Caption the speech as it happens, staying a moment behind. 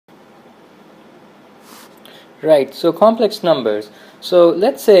Right, so complex numbers. So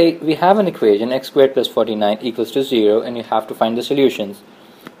let's say we have an equation x squared plus 49 equals to 0 and you have to find the solutions.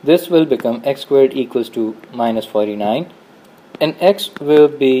 This will become x squared equals to minus 49 and x will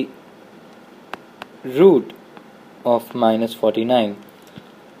be root of minus 49.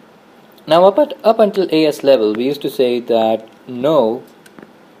 Now up until AS level we used to say that no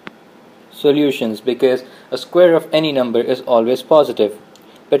solutions because a square of any number is always positive.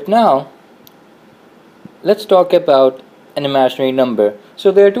 But now let's talk about an imaginary number.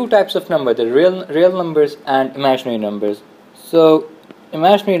 So there are two types of number, the real numbers and imaginary numbers. So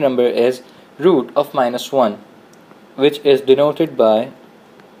imaginary number is root of minus 1, which is denoted by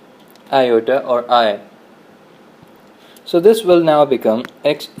iota or I. So this will now become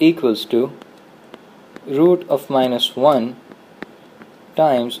x equals to root of minus 1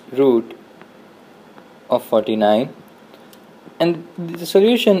 times root of 49, and the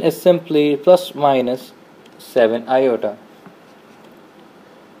solution is simply plus minus 7 iota.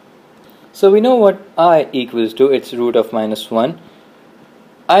 So we know what I equals to, it's root of minus 1.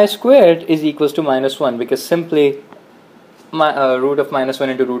 I squared is equals to minus 1 because simply root of minus 1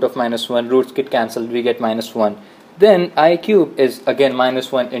 into root of minus 1, roots get cancelled, we get minus 1. Then I cube is again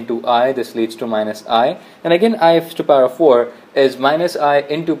minus 1 into I, this leads to minus I, and again I to the power 4 is minus I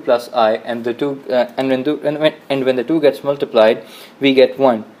into plus I, and the two and when the two gets multiplied we get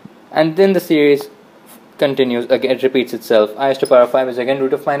 1, and then the series continues again, it repeats itself. I to the power 5 is again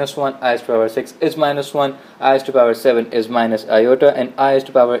root of minus 1, I to the power 6 is minus 1, I to the power 7 is minus iota, and I to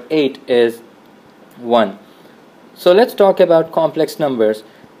the power 8 is 1. So let's talk about complex numbers.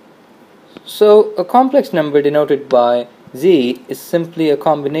 So a complex number denoted by z is simply a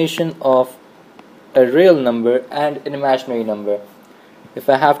combination of a real number and an imaginary number. If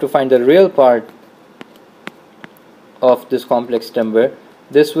I have to find the real part of this complex number,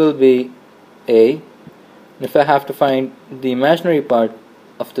 this will be a. If I have to find the imaginary part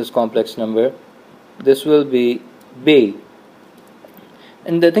of this complex number, this will be b.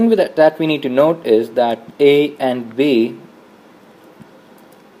 And the thing that we need to note is that a and b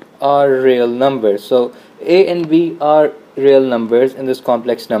are real numbers. So a and b are real numbers in this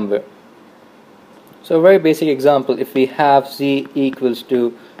complex number. So a very basic example, if we have z equals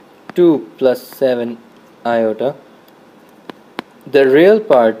to 2 plus 7 iota, the real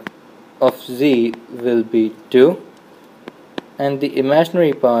part of z will be 2 and the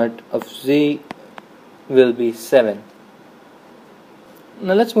imaginary part of z will be 7.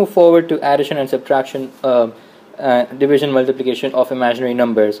 Now let's move forward to addition and subtraction, division, multiplication of imaginary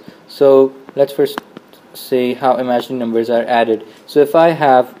numbers. So let's first see how imaginary numbers are added. So if I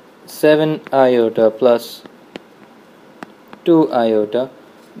have 7 iota plus 2 iota,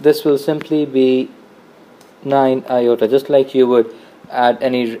 this will simply be 9 iota, just like you would add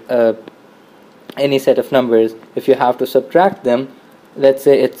any set of numbers. If you have to subtract them, let's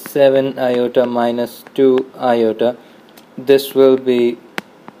say it's 7 iota minus 2 iota, this will be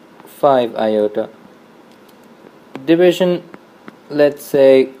 5 iota. Division, let's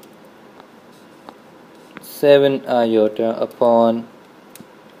say 7 iota upon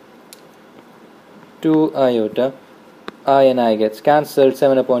 2 iota, I and I gets cancelled,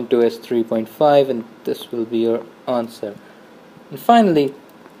 7 upon 2 is 3.5, and this will be your answer. And finally,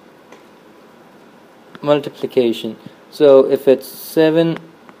 multiplication. So if it's 7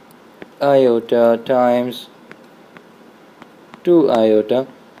 iota times 2 iota,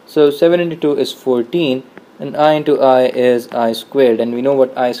 so 7 into 2 is 14, and I into I is I squared, and we know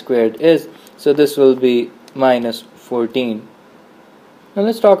what I squared is, so this will be minus 14. Now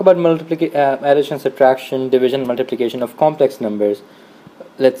let's talk about addition, subtraction, division, multiplication of complex numbers.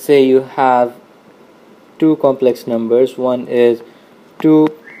 Let's say you have two complex numbers, one is 2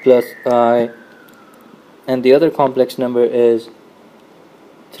 plus I and the other complex number is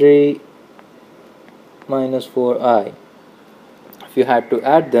 3 minus 4i. If you had to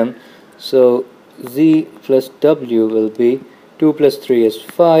add them, so z plus w will be 2 plus 3 is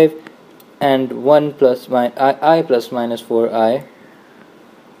 5 and 1 plus I plus minus 4i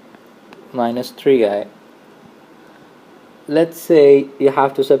minus 3i. Let's say you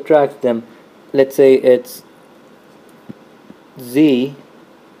have to subtract them. Let's say it's z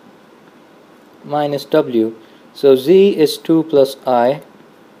minus w. So z is 2 plus I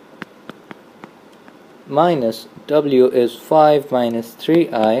minus w is 5 minus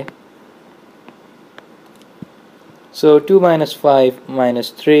 3i. So 2 minus 5 minus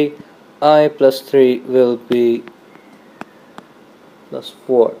 3, I plus 3 will be plus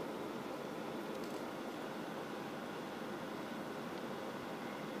 4.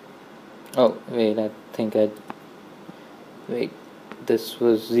 Oh wait, I think wait, this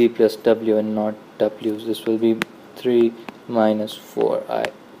was z plus w and not w. This will be 3 minus 4i.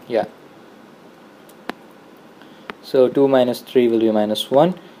 Yeah. So 2 minus 3 will be minus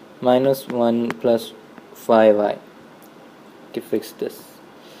 1. Minus 1 plus 5i. To fix this.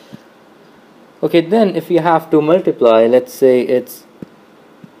 Okay, then if you have to multiply, let's say it's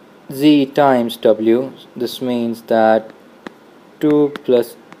z times w. This means that 2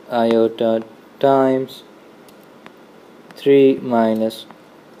 plus iota times 3 minus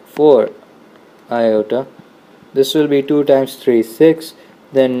 4 iota. This will be 2 times 3, 6,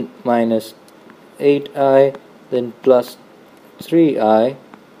 then minus 8i, then plus 3i,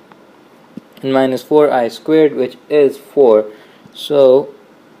 and minus 4i squared, which is 4. So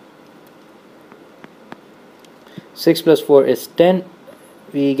 6 plus 4 is 10.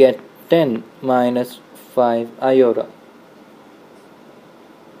 We get 10 minus 5 iota.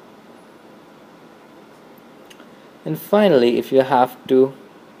 And finally, if you have to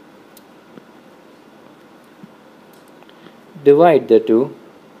divide the two,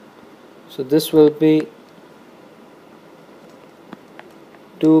 so this will be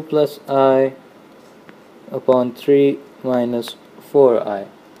 2 plus I upon 3 minus 4i.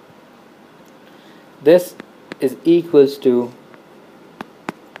 This is equals to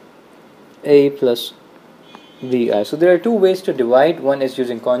a plus bi. So there are two ways to divide. One is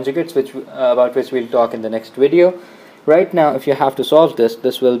using conjugates, about which we'll talk in the next video. Right now, if you have to solve this,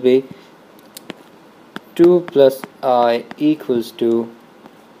 this will be 2 plus I equals to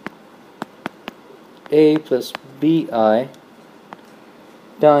a plus bi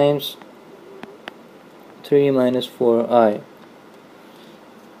times 3 minus 4i.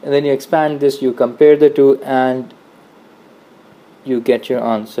 And then you expand this, you compare the two, and you get your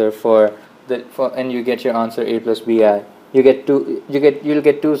answer and you get your answer a plus bi. You'll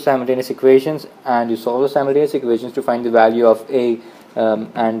get two simultaneous equations, and you solve the simultaneous equations to find the value of a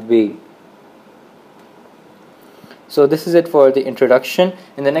and b. So this is it for the introduction.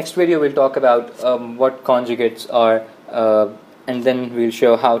 In the next video we'll talk about what conjugates are, and then we'll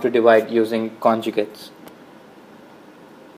show how to divide using conjugates.